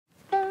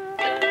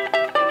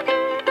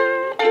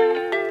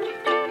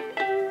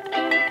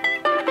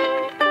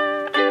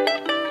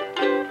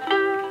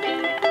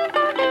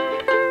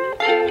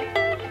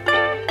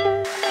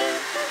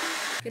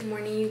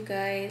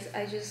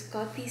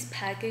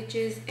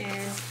packages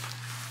in.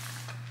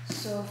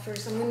 So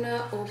first I'm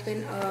gonna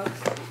open up,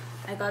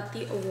 I got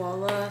the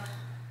Awala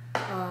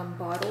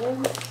bottle.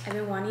 I've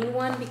been wanting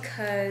one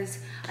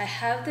because I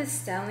have this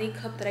Stanley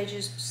cup that I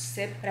just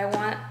sip, but I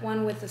want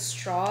one with a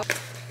straw.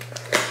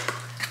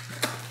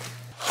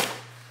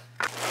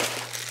 How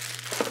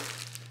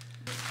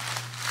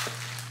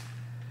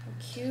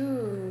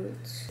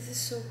cute. This is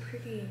so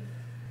pretty.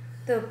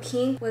 The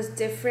pink was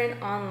different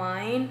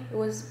online. It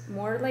was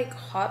more like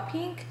hot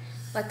pink,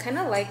 but kind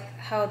of like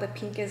how the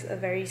pink is a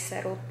very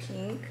settled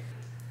pink.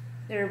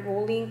 They're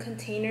rolling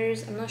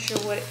containers. I'm not sure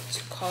what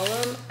to call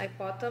them. I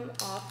bought them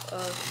off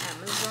of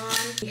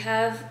Amazon. We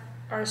have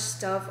our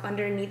stuff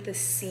underneath the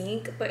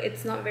sink, but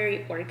it's not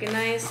very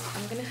organized.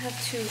 I'm gonna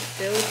have to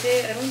build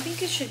it. I don't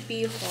think it should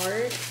be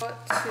hard.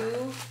 Bought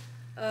 2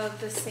 of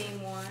the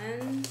same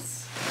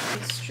ones.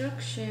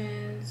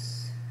 Instructions.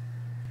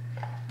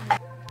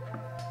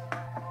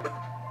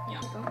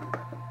 Yeah.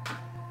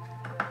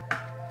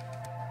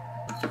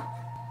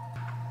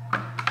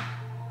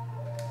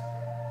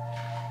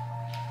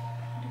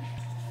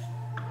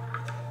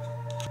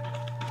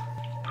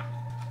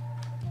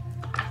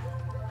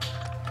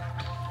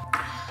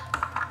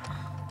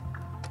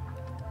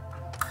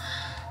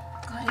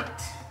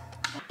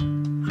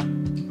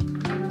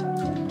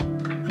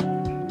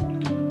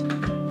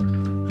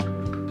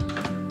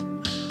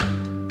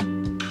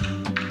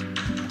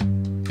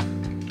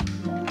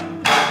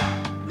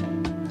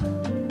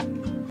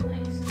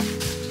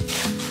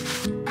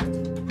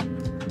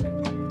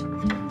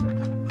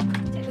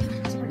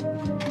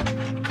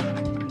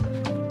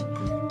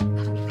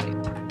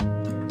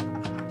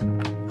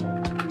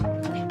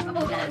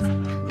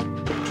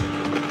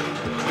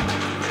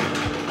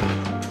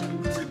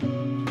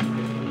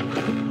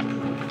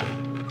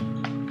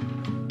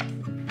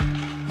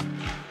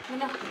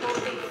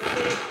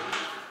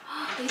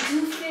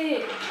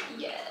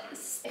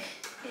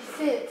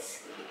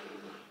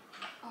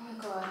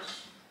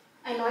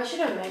 I know I should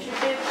have measured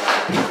it, but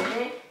I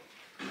didn't.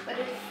 But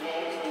it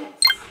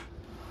fits.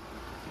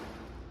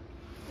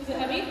 Is it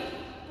heavy?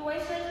 Do I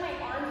stretch my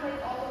arms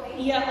like all the way?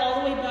 Yeah,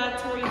 all the way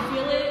back to where you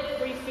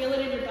feel it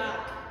in your back.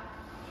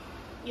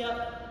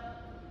 Yep.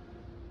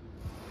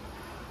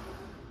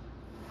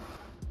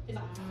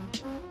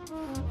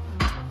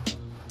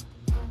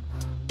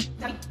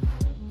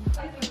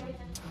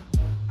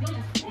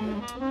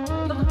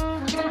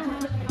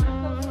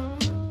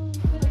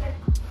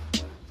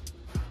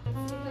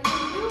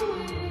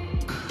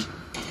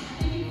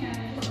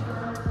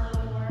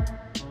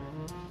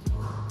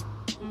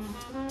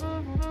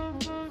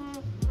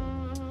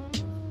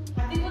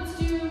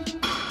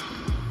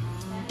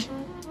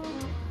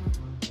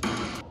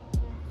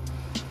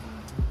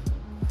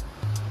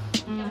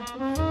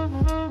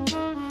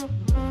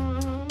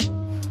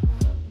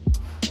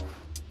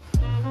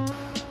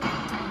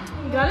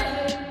 You got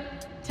it?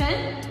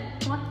 10?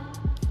 Come on.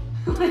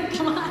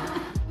 Come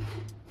on.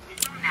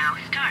 Now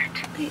start.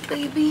 Hey,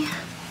 baby.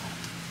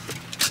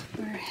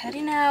 We're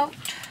heading out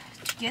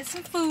to get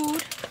some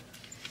food.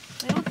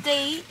 Little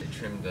date. They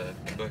trimmed the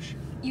bush.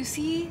 You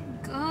see?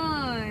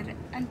 Good.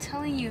 I'm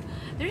telling you.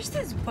 There's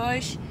this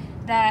bush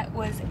that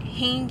was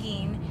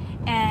hanging,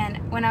 and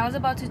when I was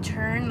about to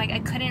turn, like, I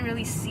couldn't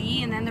really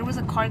see, and then there was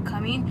a car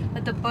coming,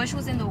 but the bush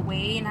was in the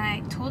way, and I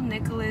told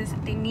Nicholas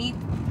they need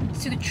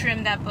to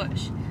trim that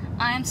bush.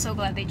 I am so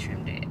glad they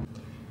trimmed it.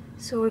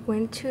 So we're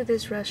going to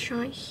this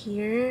restaurant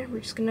here. We're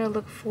just gonna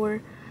look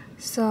for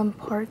some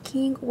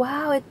parking.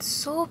 Wow, it's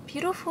so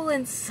beautiful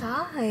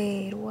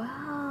inside.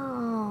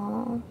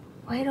 Wow.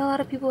 Why do a lot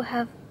of people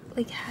have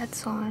like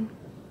hats on?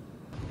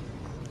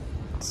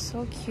 It's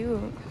so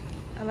cute.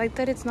 I like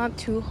that it's not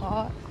too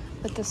hot,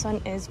 but the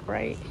sun is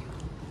bright.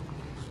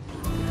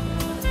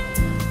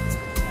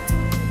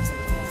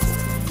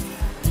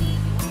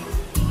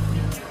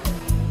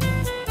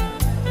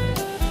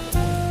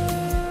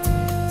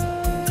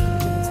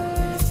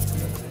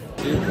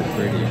 Super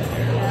pretty.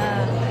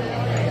 Yeah.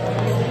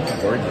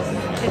 Gorgeous.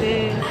 It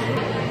is.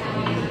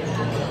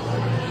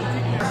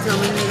 Cocktail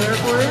menu there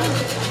for you.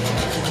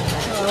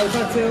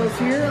 Cocktails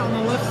here. On the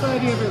left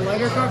side, you have your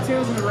lighter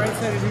cocktails. On the right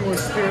side is your more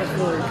spirit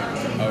forward.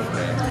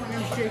 Okay.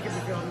 Name Jacob if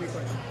you have any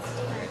questions.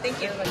 Thank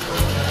you.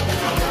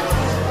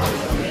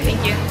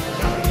 Thank you.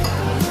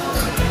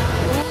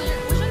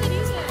 Which one did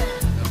you get?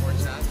 The more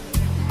sad.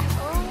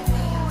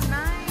 Oh,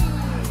 nice.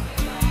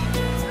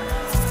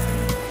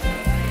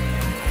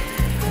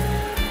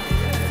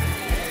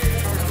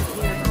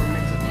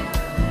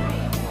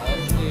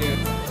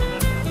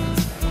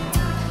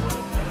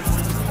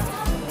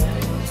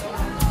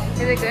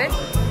 Is it good?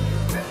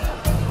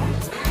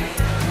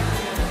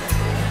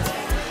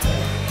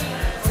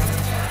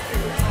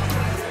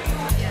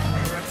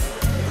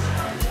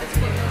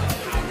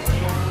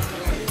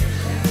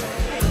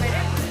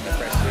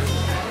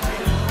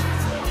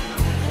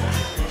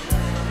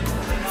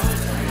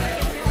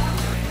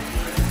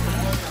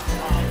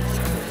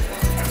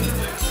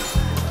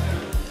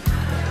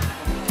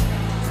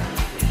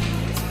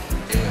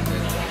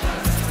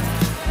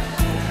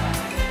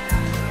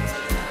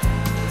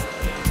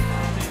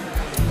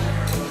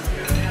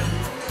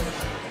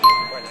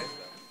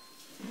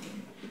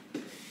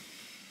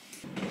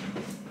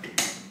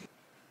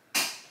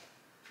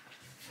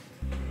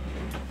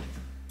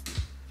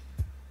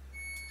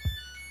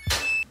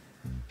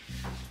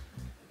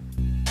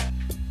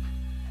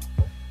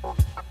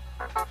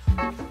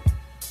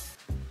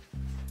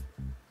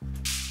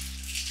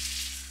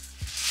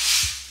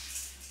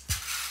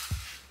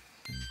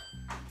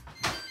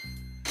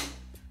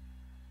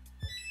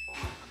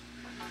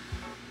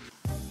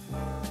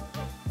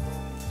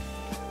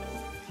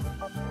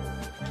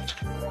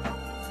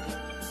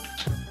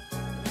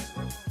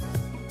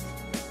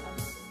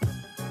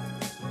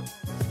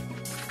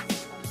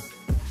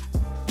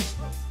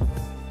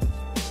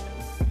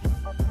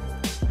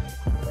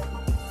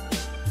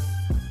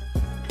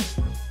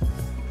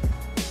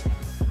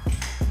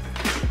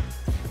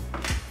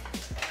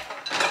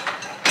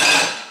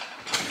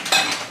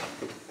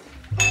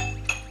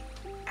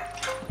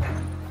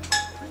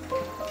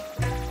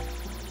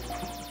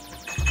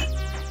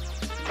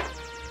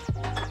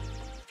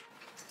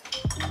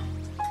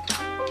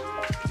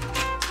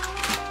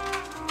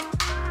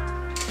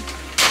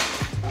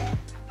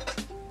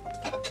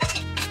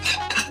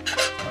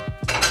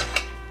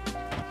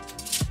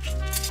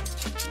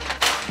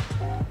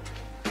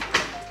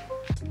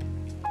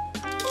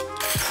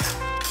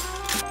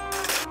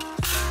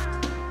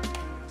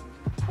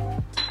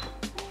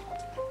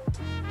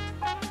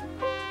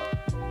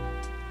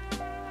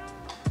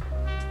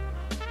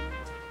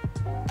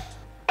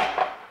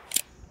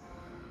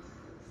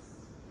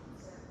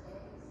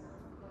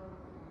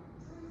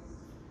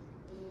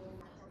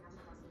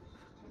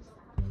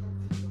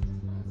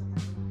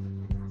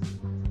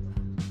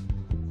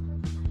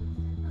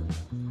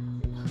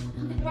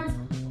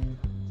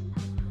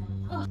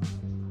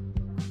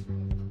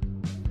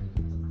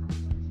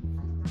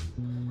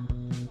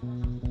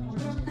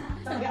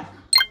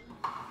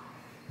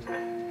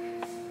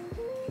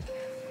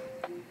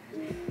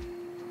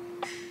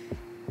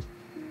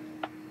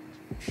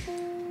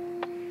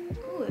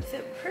 Ooh, it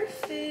fit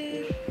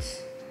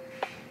perfect.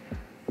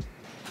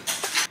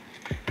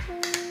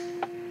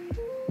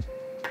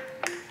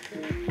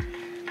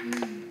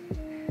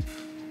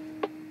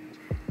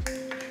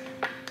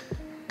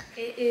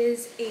 It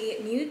is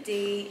a new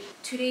day.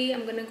 Today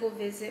I'm gonna go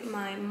visit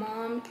my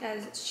mom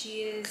as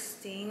she is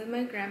staying with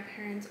my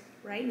grandparents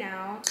right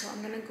now. So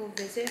I'm gonna go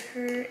visit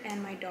her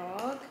and my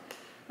dog.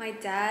 My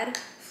dad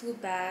flew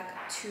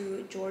back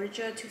to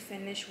Georgia to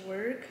finish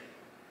work,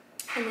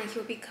 and then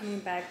he'll be coming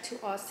back to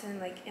Austin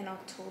like in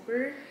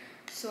October.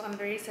 So I'm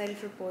very excited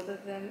for both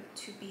of them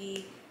to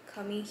be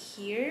coming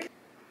here.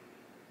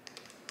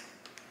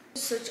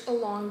 Such a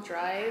long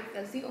drive.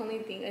 That's the only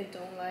thing I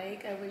don't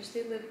like. I wish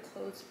they lived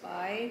close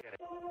by.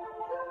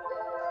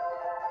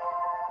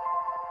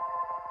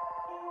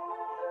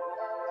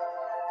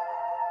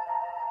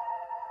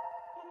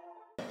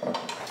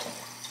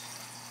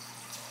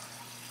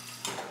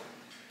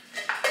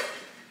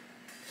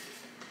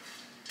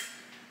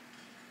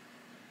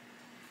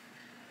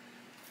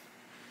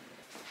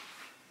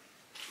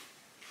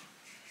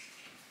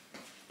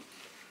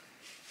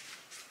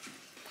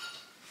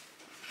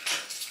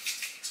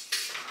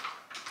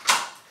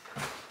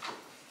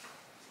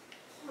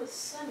 It's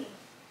sunny.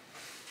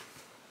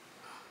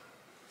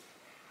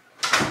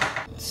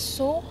 It's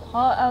so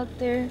hot out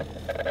there.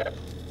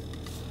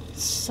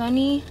 It's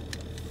sunny,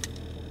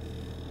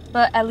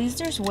 but at least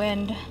there's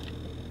wind.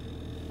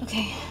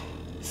 Okay,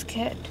 let's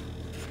get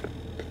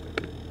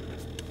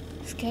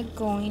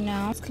going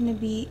now. It's gonna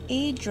be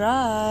a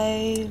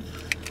drive.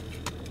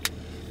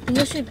 I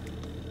think it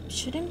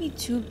shouldn't be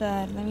too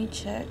bad. Let me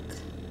check.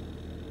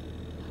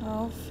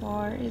 How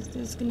far is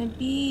this gonna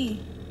be?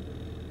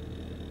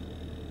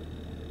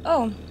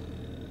 Oh.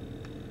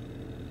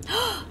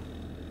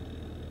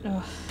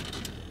 Ugh.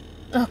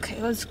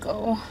 Okay, let's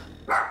go.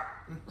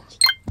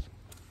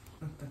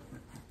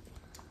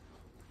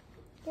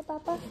 Hey,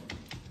 Papa.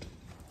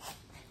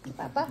 Hey,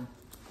 Papa.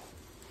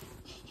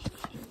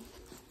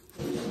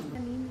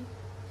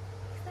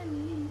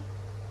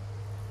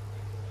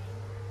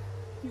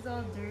 He's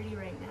all dirty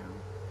right now.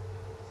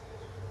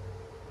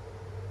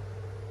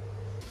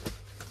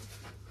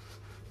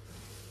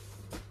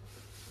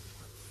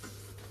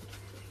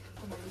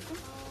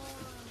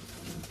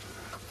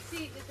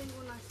 Sí, yo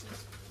tengo una así.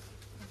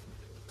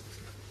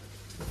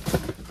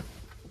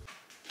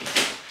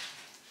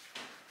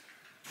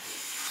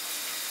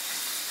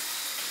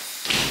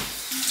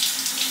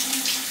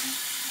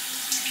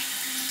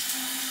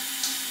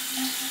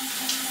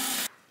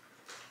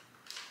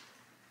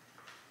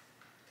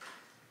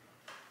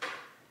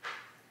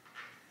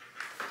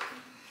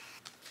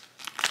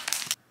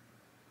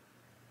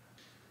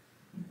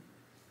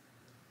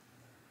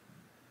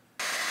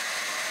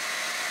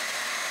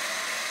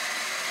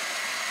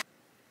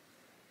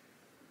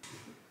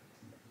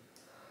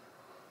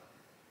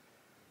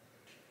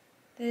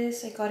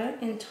 This, I got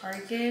it in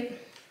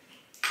Target.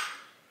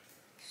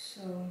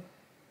 So I'm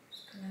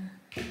just gonna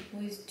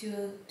always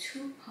do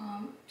 2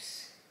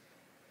 pumps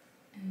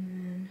and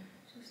then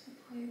just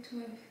apply it to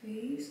my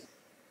face.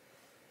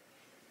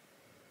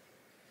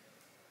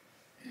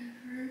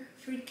 Never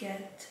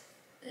forget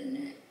the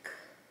neck.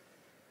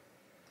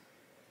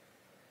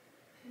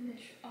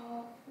 Finish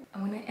off.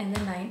 I'm gonna end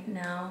the night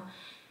now.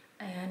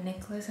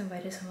 Nicholas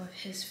invited some of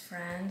his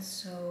friends,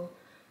 so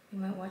we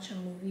might watch a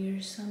movie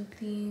or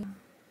something.